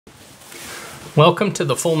Welcome to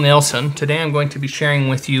the Full Nielsen. Today I'm going to be sharing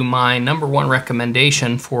with you my #1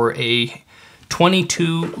 recommendation for a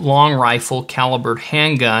 22 long rifle calibered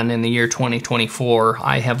handgun in the year 2024.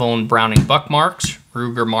 I have owned Browning Buckmarks,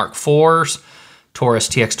 Ruger Mark IVs, Taurus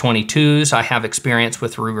TX-22s. I have experience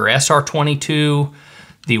with Ruger SR-22,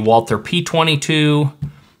 the Walther P-22.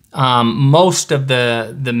 Most of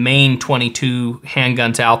the main 22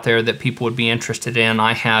 handguns out there that people would be interested in,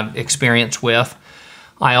 I have experience with.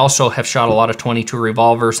 I also have shot a lot of 22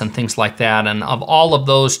 revolvers and things like that, and of all of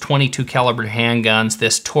those 22 caliber handguns,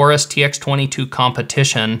 this Taurus TX-22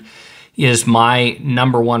 competition is my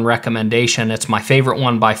 #1 recommendation. It's my favorite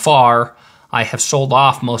one by far. I have sold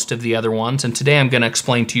off most of the other ones, and today I'm going to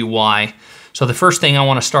explain to you why. So the first thing I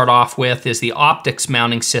want to start off with is the optics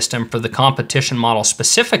mounting system for the competition model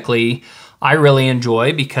specifically. I really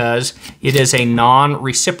enjoy because it is a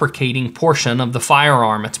non-reciprocating portion of the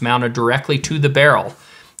firearm. It's mounted directly to the barrel.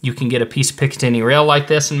 You can get a piece of Picatinny rail like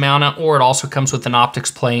this and mount it, or it also comes with an optics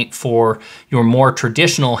plate for your more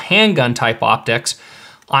traditional handgun type optics.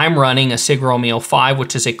 I'm running a Sig Romeo 5,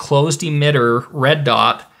 which is a closed emitter red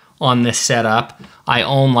dot on this setup. I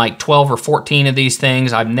own like 12 or 14 of these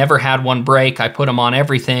things. I've never had one break. I put them on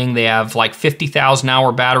everything. They have like 50,000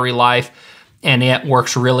 hour battery life, and it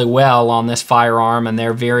works really well on this firearm, and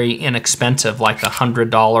they're very inexpensive, like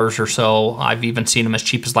 $100 or so. I've even seen them as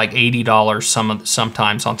cheap as like $80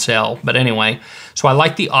 sometimes on sale. But anyway, so I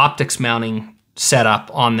like the optics mounting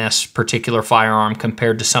setup on this particular firearm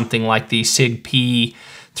compared to something like the Sig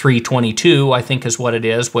P-322, I think is what it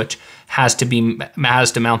is, which has to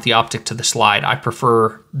mount the optic to the slide. I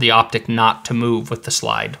prefer the optic not to move with the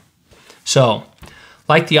slide. So,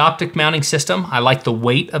 like the optic mounting system, I like the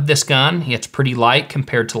weight of this gun. It's pretty light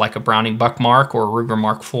compared to like a Browning Buckmark or a Ruger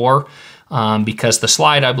Mark IV because the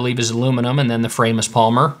slide, I believe, is aluminum and then the frame is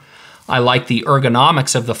polymer. I like the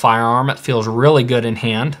ergonomics of the firearm. It feels really good in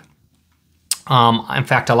hand. In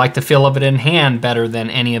fact, I like the feel of it in hand better than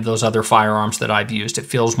any of those other firearms that I've used. It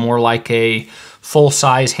feels more like a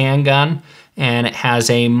full-size handgun, and it has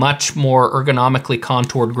a much more ergonomically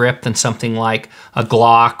contoured grip than something like a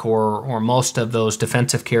Glock or most of those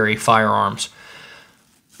defensive carry firearms.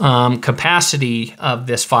 Capacity of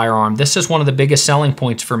this firearm. This is one of the biggest selling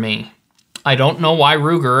points for me. I don't know why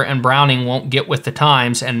Ruger and Browning won't get with the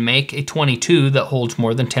times and make a 22 that holds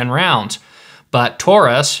more than 10 rounds. But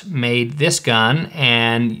Taurus made this gun,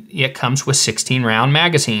 and it comes with 16-round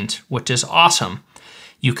magazines, which is awesome.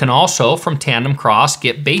 You can also, from Tandem Cross,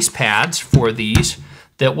 get base pads for these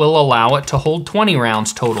that will allow it to hold 20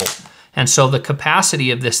 rounds total. And so the capacity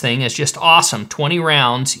of this thing is just awesome. 20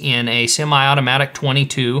 rounds in a semi-automatic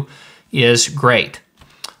 22 is great.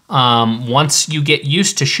 Once you get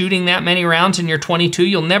used to shooting that many rounds in your 22,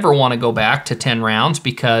 you'll never want to go back to 10 rounds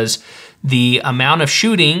because the amount of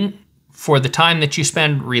shooting for the time that you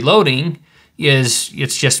spend reloading it's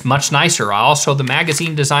just much nicer. Also, the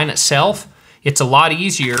magazine design itself, it's a lot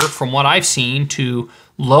easier from what I've seen to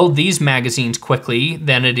load these magazines quickly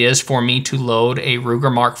than it is for me to load a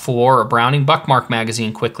Ruger Mark IV or a Browning Buckmark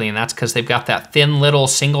magazine quickly, and that's because they've got that thin little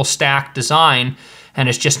single stack design, and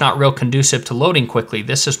it's just not real conducive to loading quickly.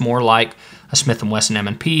 This is more like a Smith & Wesson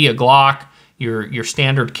M&P, a Glock, your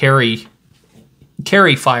standard carry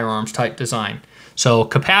firearms type design. So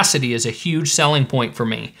capacity is a huge selling point for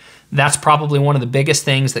me. That's probably one of the biggest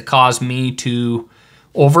things that caused me to,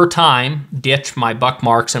 over time, ditch my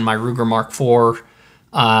Buckmarks and my Ruger Mark IV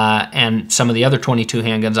and some of the other 22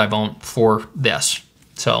 handguns I've owned for this.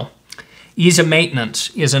 So ease of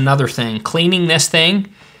maintenance is another thing. Cleaning this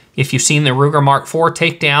thing, if you've seen the Ruger Mark IV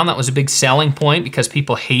takedown, that was a big selling point because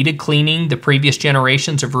people hated cleaning the previous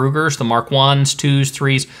generations of Rugers, the Mark Is, 2s,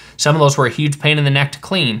 3s. Some of those were a huge pain in the neck to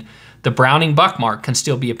clean. The Browning Buckmark can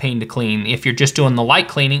still be a pain to clean. If you're just doing the light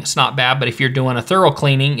cleaning, it's not bad, but if you're doing a thorough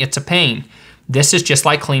cleaning, it's a pain. This is just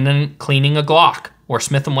like cleaning a Glock or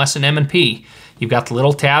Smith & Wesson M&P. You've got the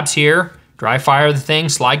little tabs here, dry fire the thing,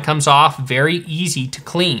 slide comes off, very easy to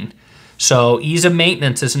clean. So ease of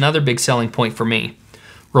maintenance is another big selling point for me.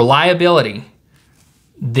 Reliability.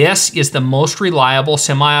 This is the most reliable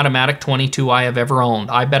semi-automatic 22 I have ever owned.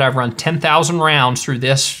 I bet I've run 10,000 rounds through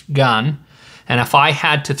this gun. And if I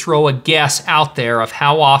had to throw a guess out there of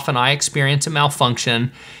how often I experience a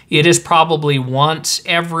malfunction, it is probably once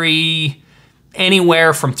every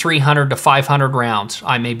anywhere from 300 to 500 rounds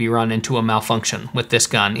I may be run into a malfunction with this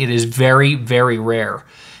gun. It is very, very rare.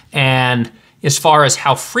 And as far as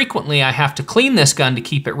how frequently I have to clean this gun to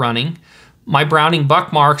keep it running, my Browning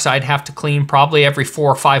Buckmarks I'd have to clean probably every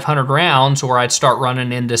 400 or 500 rounds, or I'd start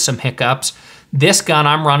running into some hiccups This gun,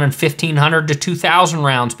 I'm running 1,500 to 2,000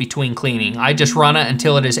 rounds between cleaning. I just run it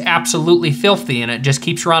until it is absolutely filthy, and it just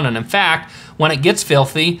keeps running. In fact, when it gets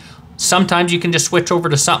filthy, sometimes you can just switch over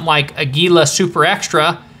to something like a Gila Super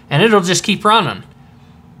Extra, and it'll just keep running.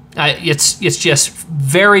 It's just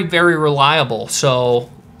very, very reliable, so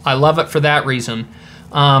I love it for that reason.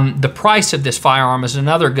 The price of this firearm is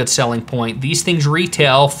another good selling point. These things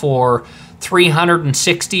retail for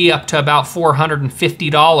 $360 up to about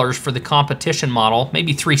 $450 for the competition model,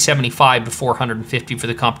 maybe $375 to $450 for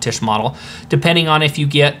the competition model, depending on if you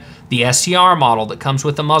get the SCR model that comes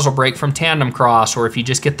with a muzzle brake from Tandem Cross, or if you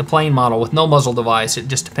just get the plain model with no muzzle device. It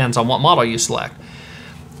just depends on what model you select.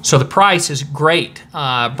 So the price is great.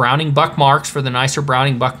 Browning buck marks for the nicer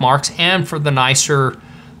Browning buck marks, and for the nicer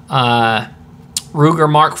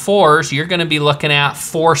Ruger Mark IVs, you're going to be looking at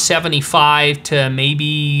 $475 to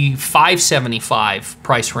maybe $575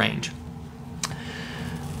 price range.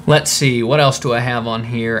 Let's see, what else do I have on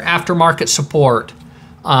here? Aftermarket support.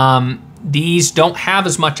 These don't have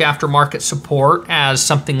as much aftermarket support as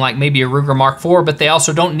something like maybe a Ruger Mark IV, but they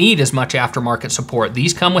also don't need as much aftermarket support.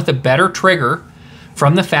 These come with a better trigger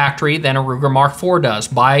from the factory than a Ruger Mark IV does,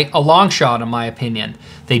 by a long shot in my opinion.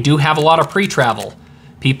 They do have a lot of pre-travel.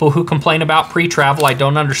 People who complain about pre-travel, I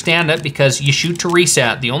don't understand it, because you shoot to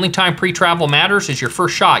reset. The only time pre-travel matters is your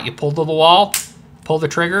first shot. You pull to the wall, pull the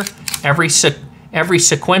trigger. Every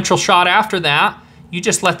sequential shot after that, you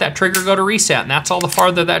just let that trigger go to reset, and that's all the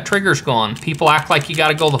farther that trigger's gone. People act like you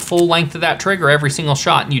gotta go the full length of that trigger every single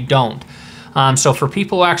shot, and you don't. So for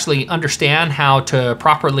people who actually understand how to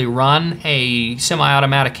properly run a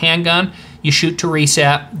semi-automatic handgun, you shoot to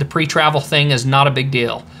reset. The pre-travel thing is not a big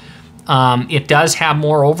deal. It does have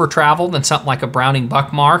more over travel than something like a Browning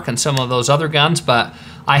buck mark and some of those other guns, but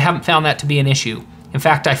I haven't found that to be an issue. In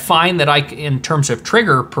fact, I find that in terms of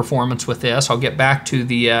trigger performance with this, I'll get back to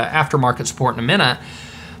the aftermarket support in a minute,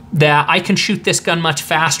 that I can shoot this gun much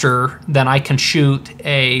faster than I can shoot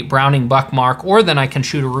a Browning buck mark, or than I can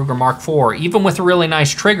shoot a Ruger Mark IV. Even with a really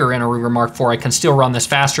nice trigger in a Ruger Mark IV, I can still run this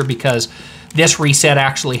faster, because this reset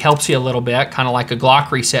actually helps you a little bit, kind of like a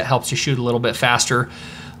Glock reset helps you shoot a little bit faster.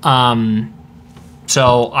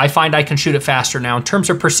 So I find I can shoot it faster. Now, in terms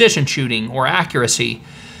of precision shooting or accuracy,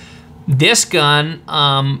 this gun,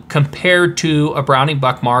 compared to a Browning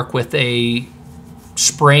buck mark with a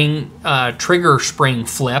trigger spring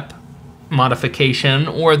flip modification,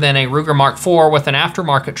 or then a Ruger Mark IV with an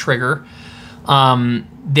aftermarket trigger,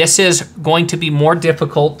 this is going to be more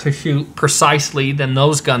difficult to shoot precisely than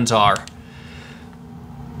those guns are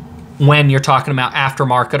when you're talking about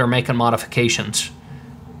aftermarket or making modifications.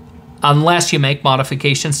 Unless you make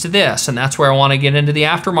modifications to this, and that's where I want to get into the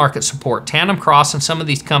aftermarket support. Tandem Cross and some of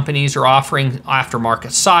these companies are offering aftermarket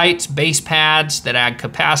sights, base pads that add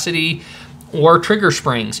capacity, or trigger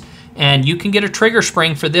springs. And you can get a trigger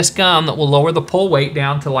spring for this gun that will lower the pull weight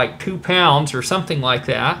down to like 2 pounds or something like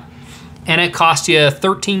that, and it costs you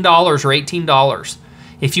 $13 or $18.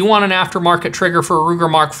 If you want an aftermarket trigger for a Ruger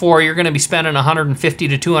Mark IV, you're going to be spending $150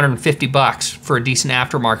 to $250 for a decent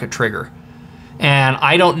aftermarket trigger. And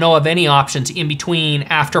I don't know of any options in between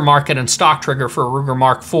aftermarket and stock trigger for a Ruger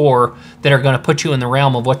Mark IV that are going to put you in the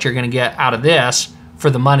realm of what you're going to get out of this for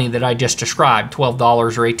the money that I just described, $12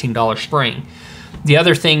 or $18 spring. The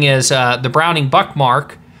other thing is the Browning buck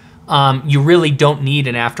mark, you really don't need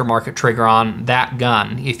an aftermarket trigger on that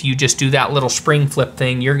gun. If you just do that little spring flip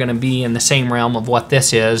thing, you're going to be in the same realm of what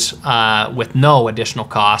this is with no additional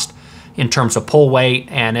cost in terms of pull weight,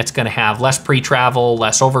 and it's going to have less pre-travel,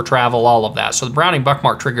 less over-travel, all of that. So the Browning buck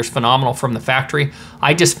mark trigger is phenomenal from the factory.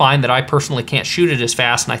 I just find that I personally can't shoot it as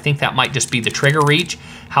fast, and I think that might just be the trigger reach,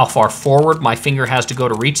 how far forward my finger has to go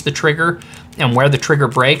to reach the trigger, and where the trigger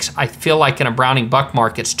breaks. I feel like in a Browning buck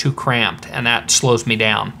mark it's too cramped, and that slows me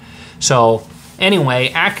down. So anyway,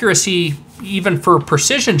 accuracy, even for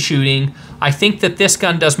precision shooting, I think that this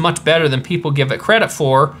gun does much better than people give it credit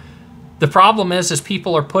for. The problem is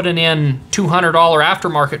people are putting in $200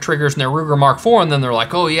 aftermarket triggers in their Ruger Mark IV, and then they're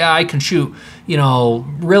like, oh yeah, I can shoot, you know,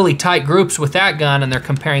 really tight groups with that gun, and they're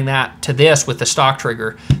comparing that to this with the stock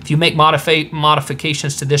trigger. If you make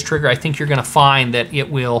modifications to this trigger, I think you're gonna find that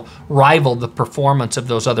it will rival the performance of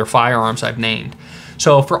those other firearms I've named.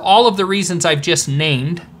 So for all of the reasons I've just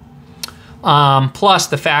named, plus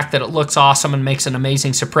the fact that it looks awesome and makes an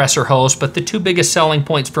amazing suppressor hose. But the two biggest selling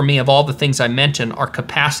points for me of all the things I mentioned are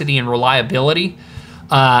capacity and reliability.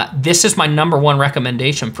 This is my #1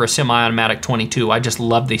 recommendation for a semi-automatic 22. I just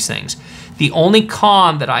love these things. The only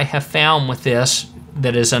con that I have found with this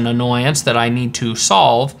that is an annoyance that I need to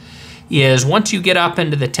solve is once you get up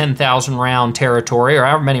into the 10,000 round territory, or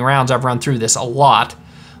however many rounds I've run through this, a lot,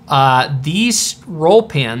 These roll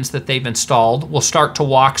pins that they've installed will start to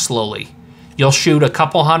walk slowly. You'll shoot a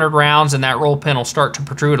couple hundred rounds and that roll pin will start to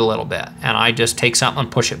protrude a little bit. And I just take something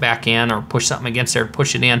and push it back in, or push something against there and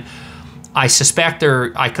push it in. I suspect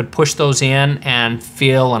I could push those in and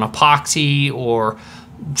feel an epoxy or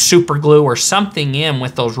super glue or something in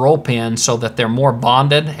with those roll pins so that they're more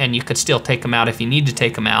bonded, and you could still take them out if you need to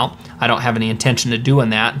take them out. I don't have any intention of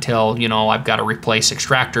doing that until, you know, I've got to replace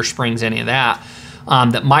extractor springs, any of that.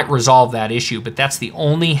 That might resolve that issue, but that's the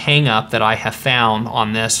only hang up that I have found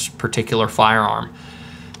on this particular firearm.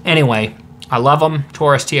 Anyway, I love them.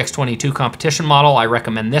 Taurus TX-22 competition model. I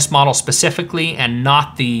recommend this model specifically and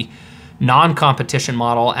not the non-competition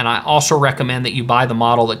model, and I also recommend that you buy the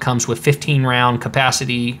model that comes with 15 round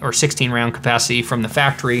capacity or 16 round capacity from the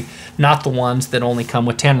factory, not the ones that only come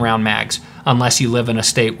with 10 round mags, unless you live in a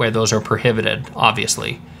state where those are prohibited,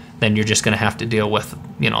 obviously. Then you're just gonna have to deal with,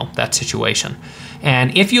 you know, that situation.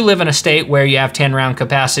 And if you live in a state where you have 10 round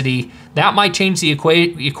capacity, that might change the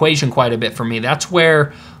equation quite a bit for me. That's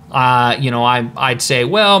where, you know, I'd say,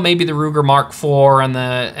 well, maybe the Ruger Mark IV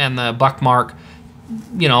and the Buck Mark,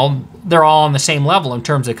 you know, they're all on the same level in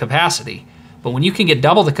terms of capacity. But when you can get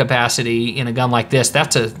double the capacity in a gun like this,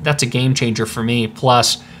 that's a game changer for me,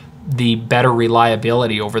 plus the better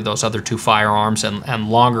reliability over those other two firearms and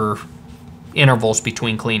longer intervals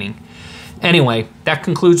between cleaning. Anyway, that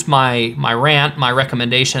concludes my rant, my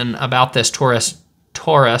recommendation about this Taurus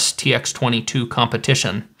TX-22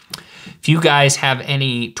 competition. If you guys have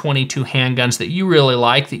any 22 handguns that you really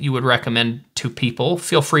like that you would recommend to people,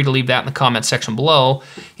 feel free to leave that in the comment section below.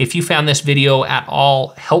 If you found this video at all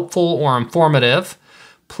helpful or informative,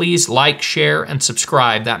 please like, share, and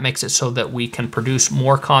subscribe. That makes it so that we can produce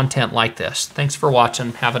more content like this. Thanks for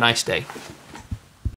watching. Have a nice day.